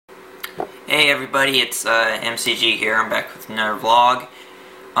Hey everybody, it's MCG here. I'm back with another vlog.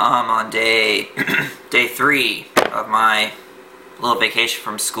 On day 3 of my little vacation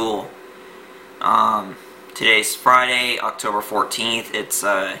from school. Today's Friday, October 14th. It's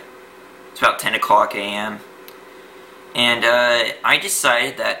about 10 o'clock a.m. And I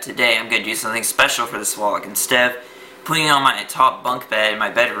decided that today I'm going to do something special for this vlog. Instead of putting on my top bunk bed in my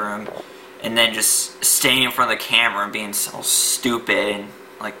bedroom and then just staying in front of the camera and being so stupid and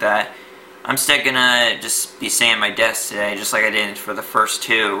like that, I'm instead gonna just be sitting at my desk today, just like I did for the first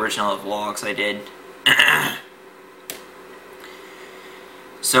 2 original vlogs I did.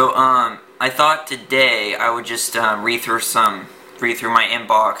 So, I thought today I would just read through my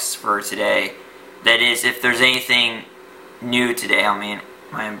inbox for today. That is, if there's anything new today on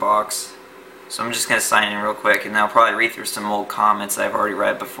my inbox. So I'm just gonna sign in real quick, and then I'll probably read through some old comments I've already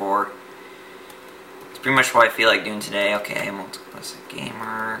read before. It's pretty much what I feel like doing today. Okay, multiplicit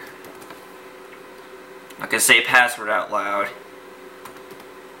gamer. I'm not gonna say password out loud.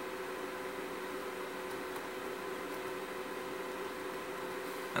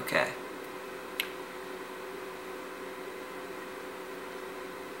 Okay.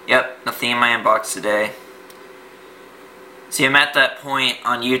 Yep, nothing in my inbox today. See, I'm at that point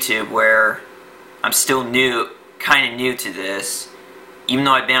on YouTube where I'm still kinda new to this, even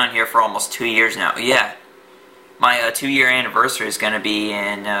though I've been on here for almost 2 years now. Yeah, my 2-year anniversary is gonna be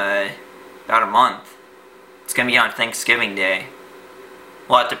in about a month. It's going to be on Thanksgiving Day.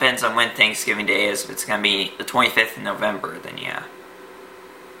 Well, it depends on when Thanksgiving Day is. If it's going to be the 25th of November, then yeah.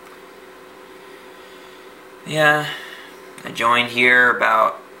 Yeah, I joined here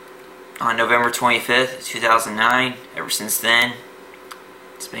on November 25th, 2009. Ever since then,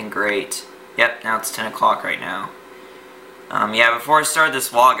 it's been great. Yep, now it's 10 o'clock right now. Yeah, before I started this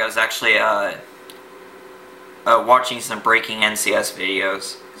vlog, I was actually watching some breaking NCS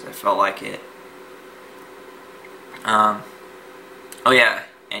videos, because I felt like it. Oh yeah,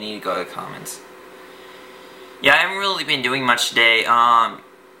 I need to go to the comments. Yeah, I haven't really been doing much today.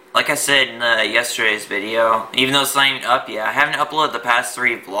 Like I said in yesterday's video, even though it's not even up yet, I haven't uploaded the past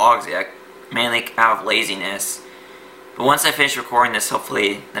 3 vlogs yet, mainly out of laziness. But once I finish recording this,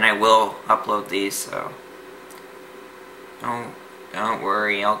 hopefully, then I will upload these, so don't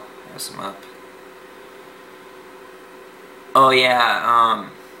worry, I'll have some up. Oh yeah,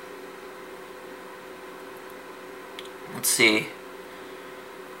 let's see.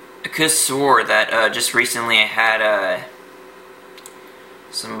 I could have swore that just recently I had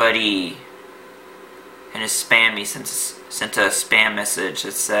somebody in a spam me sent a spam message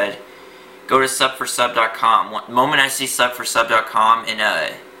that said, go to Sub4Sub.com. One moment I see Sub4Sub.com in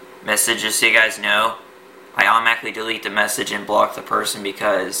a message, just so you guys know, I automatically delete the message and block the person,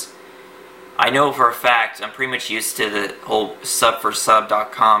 because I know for a fact I'm pretty much used to the whole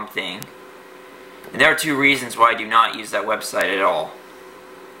Sub4Sub.com thing. And there are 2 reasons why I do not use that website at all.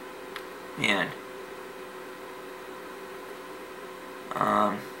 Man.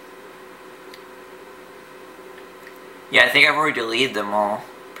 Yeah, I think I've already deleted them all.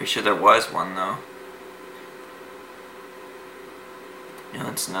 Pretty sure there was one, though. No,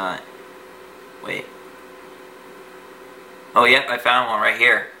 it's not. Wait. Oh, yep, I found one right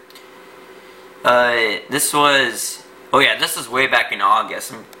here. This was... Oh, yeah, this was way back in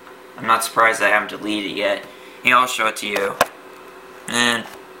August. I'm not surprised I haven't deleted it yet. Here, I'll show it to you. And,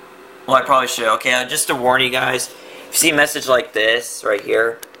 well, I probably should. Okay, just to warn you guys, if you see a message like this, right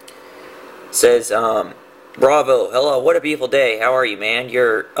here, it says, Bravo, hello, what a beautiful day, how are you, man?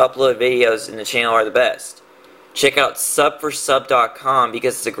 Your upload videos in the channel are the best. Check out Sub4Sub.com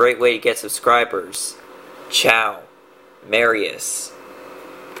because it's a great way to get subscribers. Ciao. Marius.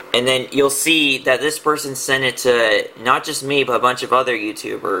 And then you'll see that this person sent it to not just me, but a bunch of other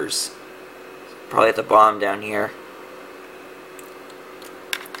YouTubers. Probably at the bottom down here.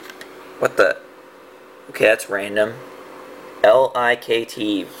 What the? Okay, that's random.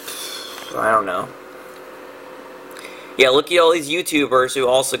 L-I-K-T. I don't know. Yeah, look at all these YouTubers who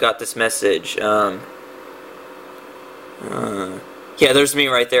also got this message. Yeah, there's me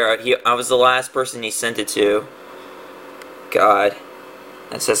right there. I was the last person he sent it to. God.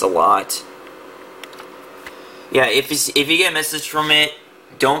 That says a lot. Yeah, if you get a message from it,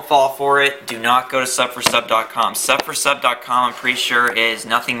 don't fall for it. Do not go to Sub4Sub.com. Sub4Sub.com, I'm pretty sure, is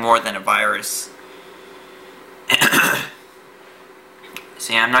nothing more than a virus.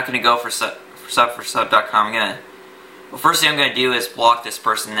 See, I'm not going to go for Sub4Sub.com. Well, first thing I'm going to do is block this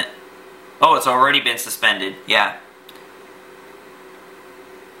person that... Oh, it's already been suspended. Yeah.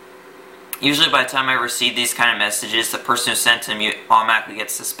 Usually by the time I receive these kind of messages, the person who sent them automatically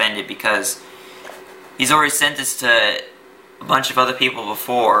gets suspended, because he's already sent this to a bunch of other people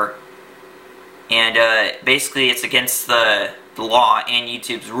before, and basically it's against the law and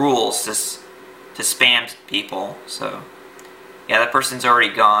YouTube's rules to spam people. So yeah, that person's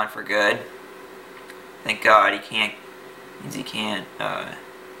already gone for good. Thank God. He can't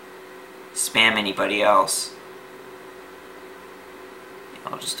spam anybody else.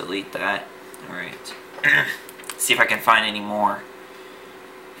 I'll just delete that. Alright. See if I can find any more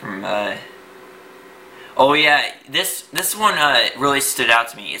from oh yeah, this one really stood out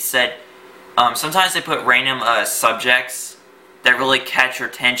to me. It said sometimes they put random subjects that really catch your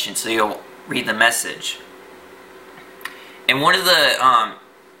attention, so you'll read the message. And one of the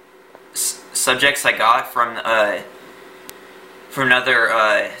subjects I got from another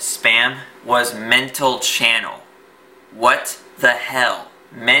spam was mental channel. What the hell?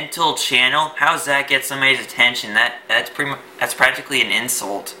 Mental channel? How does that get somebody's attention? That's practically an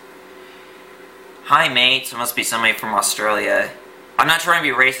insult. Hi mate, so it must be somebody from Australia. I'm not trying to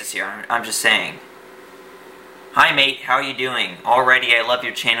be racist here, I'm just saying. Hi mate, how are you doing? Already I love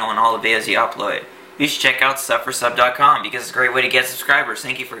your channel and all the videos you upload. You should check out Sub4Sub.com because it's a great way to get subscribers.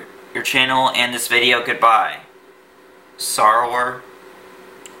 Thank you for your channel and this video. Goodbye. Sorrower.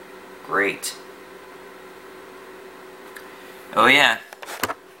 Great. Oh yeah.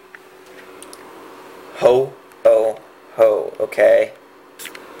 Ho, oh, ho, okay.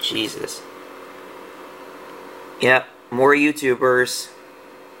 Jesus. Yep, more YouTubers.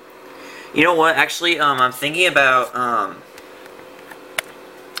 You know what, actually, I'm thinking about,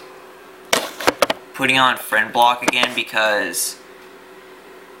 putting on friend block again because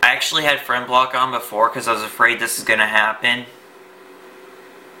I actually had friend block on before because I was afraid this is gonna happen.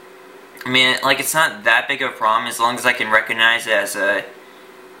 I mean, like, it's not that big of a problem as long as I can recognize it as a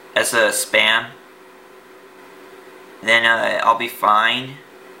spam. Then I'll be fine.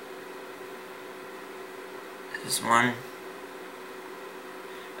 This one.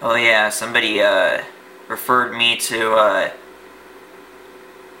 Oh yeah, somebody referred me to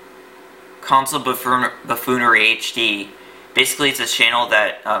Console Buffoonery HD. Basically, it's a channel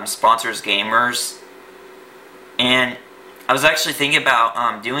that sponsors gamers, and I was actually thinking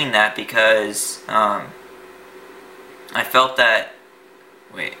about doing that because I felt that.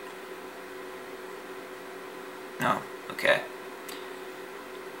 Wait. No. Okay.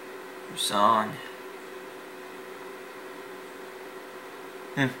 Who's on?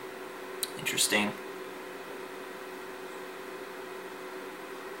 Interesting.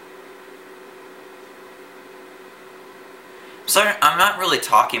 Sorry, I'm not really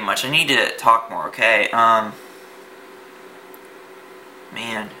talking much. I need to talk more, okay?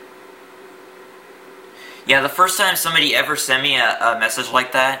 Man. Yeah, the first time somebody ever sent me a message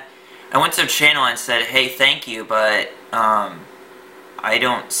like that, I went to their channel and said, hey, thank you, but, I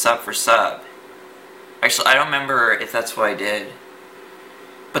don't Sub4Sub. Actually, I don't remember if that's what I did.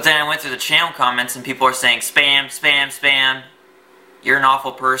 But then I went through the channel comments and people are saying, spam, spam, spam. You're an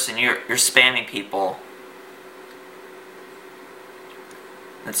awful person. You're spamming people.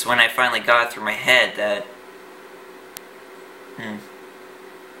 That's when I finally got it through my head that...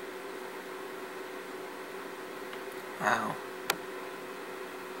 Wow.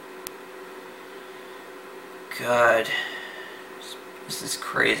 God. This is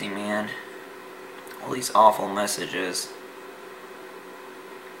crazy, man. All these awful messages.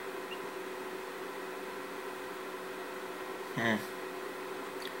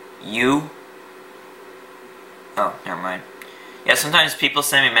 You? Oh, never mind. Yeah, sometimes people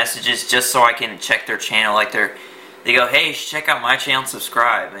send me messages just so I can check their channel. Like they go, hey, you should check out my channel and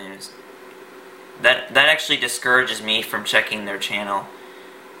subscribe. And that actually discourages me from checking their channel.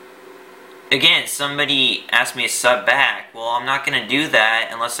 Again, somebody asked me to sub back. Well, I'm not going to do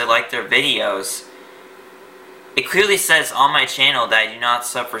that unless I like their videos. It clearly says on my channel that I do not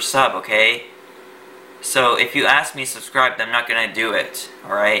Sub4Sub, okay? So if you ask me to subscribe, I'm not going to do it,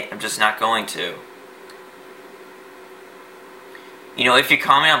 alright? I'm just not going to. You know, if you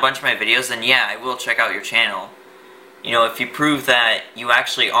comment on a bunch of my videos, then yeah, I will check out your channel. You know, if you prove that you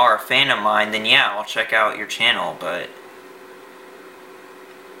actually are a fan of mine, then yeah, I'll check out your channel, but...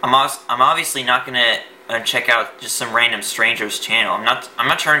 I'm obviously not going to check out just some random stranger's channel. I'm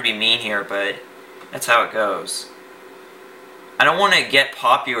not trying to be mean here, but that's how it goes. I don't want to get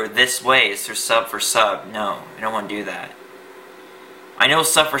popular this way, is through Sub4Sub. No, I don't want to do that. I know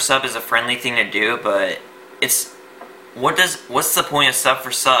Sub4Sub is a friendly thing to do, but it's... What's the point of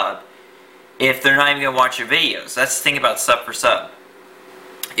Sub4Sub if they're not even going to watch your videos? That's the thing about Sub4Sub.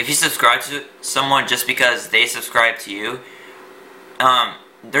 If you subscribe to someone just because they subscribe to you,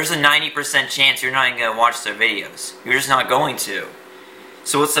 there's a 90% chance you're not even going to watch their videos. You're just not going to.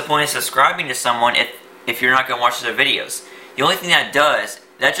 So what's the point of subscribing to someone if you're not going to watch their videos? The only thing that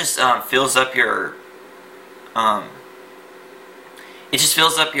that just fills up your it just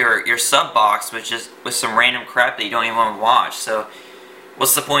fills up your sub box with some random crap that you don't even want to watch. So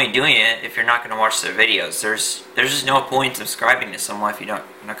what's the point of doing it if you're not going to watch their videos? There's just no point in subscribing to someone if you're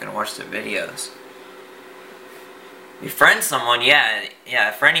not going to watch their videos. You friend someone, yeah,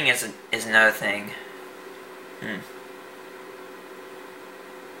 friending is another thing.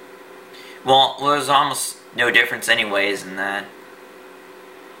 Well, there's almost no difference anyways in that.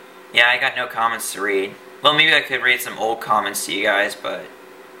 Yeah, I got no comments to read. Well, maybe I could read some old comments to you guys, but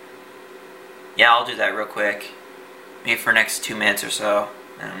yeah, I'll do that real quick. Maybe for the next 2 minutes or so.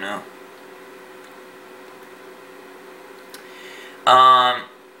 I don't know.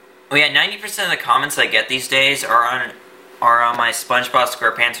 Well, yeah, 90% of the comments I get these days are on my SpongeBob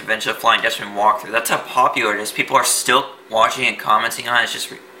SquarePants Revenge of the Flying Dutchman walkthrough. That's how popular it is. People are still watching and commenting on it. It's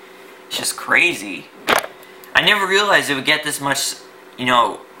just crazy. I never realized it would get this much, you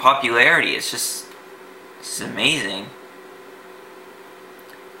know, popularity. It's just amazing.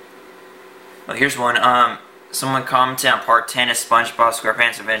 Oh, here's one. Someone commented on part 10 of SpongeBob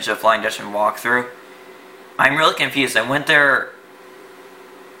SquarePants Revenge of the Flying Dutchman walkthrough. I'm really confused. I went there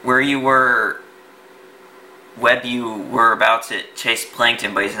where you were about to chase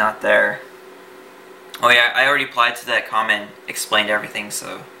Plankton, but he's not there. Oh yeah, I already replied to that comment, explained everything,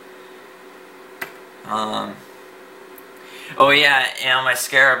 so. Oh yeah, and my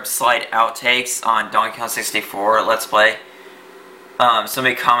Scarab Slide outtakes on Donkey Kong 64 Let's Play.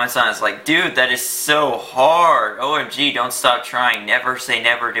 Somebody comments on it, it's like, dude, that is so hard. OMG, don't stop trying. Never say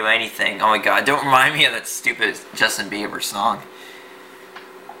never do anything. Oh my god, don't remind me of that stupid Justin Bieber song.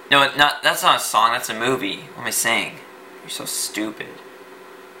 No, that's not a song, that's a movie. What am I saying? You're so stupid.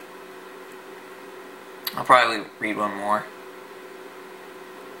 I'll probably read one more.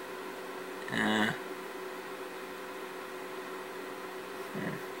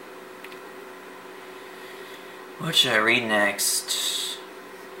 What should I read next?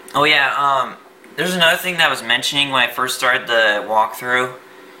 Oh yeah, there's another thing that I was mentioning when I first started the walkthrough.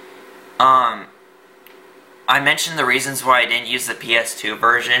 I mentioned the reasons why I didn't use the PS2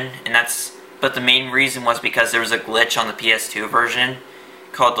 version, but the main reason was because there was a glitch on the PS2 version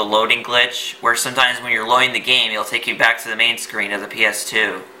called the loading glitch, where sometimes when you're loading the game, it'll take you back to the main screen of the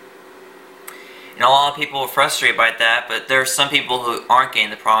PS2. And a lot of people were frustrated by that, but there are some people who aren't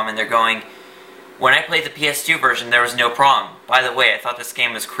getting the problem, and they're going, when I played the PS2 version, there was no problem. By the way, I thought this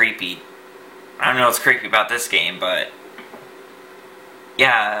game was creepy. I don't know what's creepy about this game, but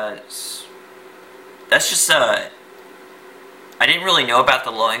yeah, that's just, I didn't really know about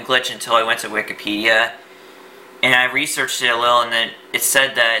the loading glitch until I went to Wikipedia, and I researched it a little, and then it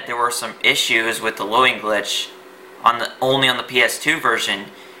said that there were some issues with the loading glitch only on the PS2 version,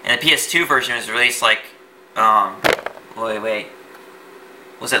 and the PS2 version was released like,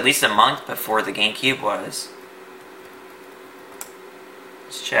 was at least a month before the GameCube was.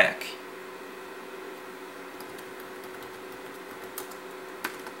 Let's check.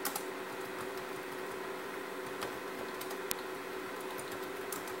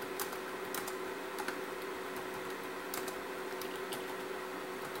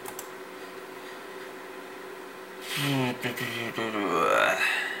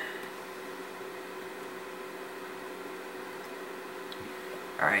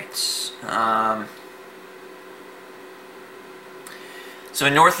 Alright, so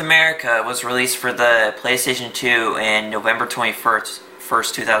in North America, it was released for the PlayStation 2 in November 21st,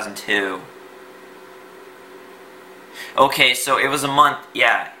 2002. Okay, so it was a month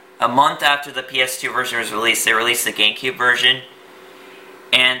after the PS2 version was released, they released the GameCube version,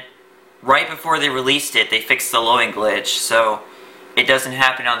 and right before they released it, they fixed the loading glitch, so it doesn't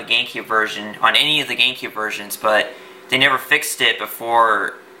happen on the GameCube version, on any of the GameCube versions, but they never fixed it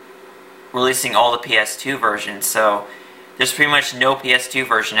before releasing all the PS2 versions, so there's pretty much no PS2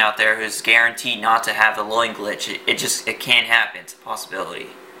 version out there who's guaranteed not to have the loading glitch. It can't happen. It's a possibility.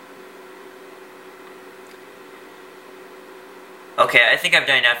 Okay, I think I've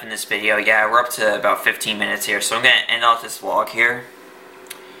done enough in this video. Yeah, we're up to about 15 minutes here, so I'm going to end off this vlog here.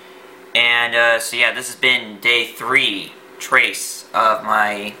 And, so yeah, this has been day 3, trace of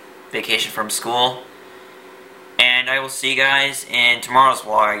my vacation from school. And I will see you guys in tomorrow's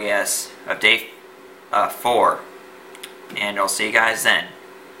vlog, I guess, of day 4. And I'll see you guys then.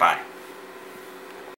 Bye.